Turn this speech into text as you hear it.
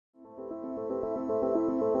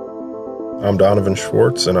I'm Donovan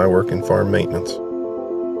Schwartz, and I work in farm maintenance.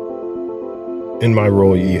 In my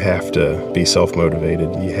role, you have to be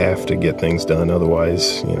self-motivated. You have to get things done.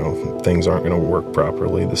 Otherwise, things aren't going to work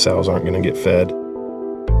properly. The sows aren't going to get fed.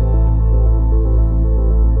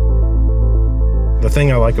 The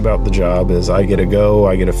thing I like about the job is I get to go,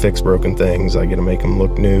 I get to fix broken things, I get to make them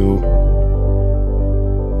look new.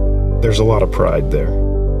 There's a lot of pride there.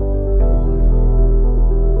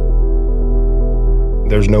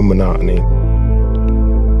 There's no monotony.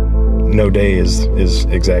 No day is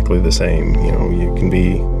exactly the same. You can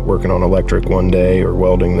be working on electric one day or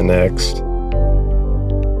welding the next.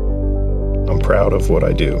 I'm proud of what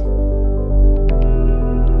I do.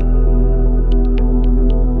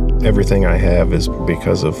 Everything I have is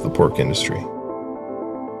because of the pork industry.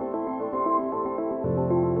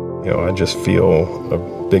 I just feel a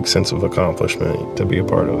big sense of accomplishment to be a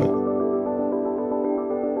part of it.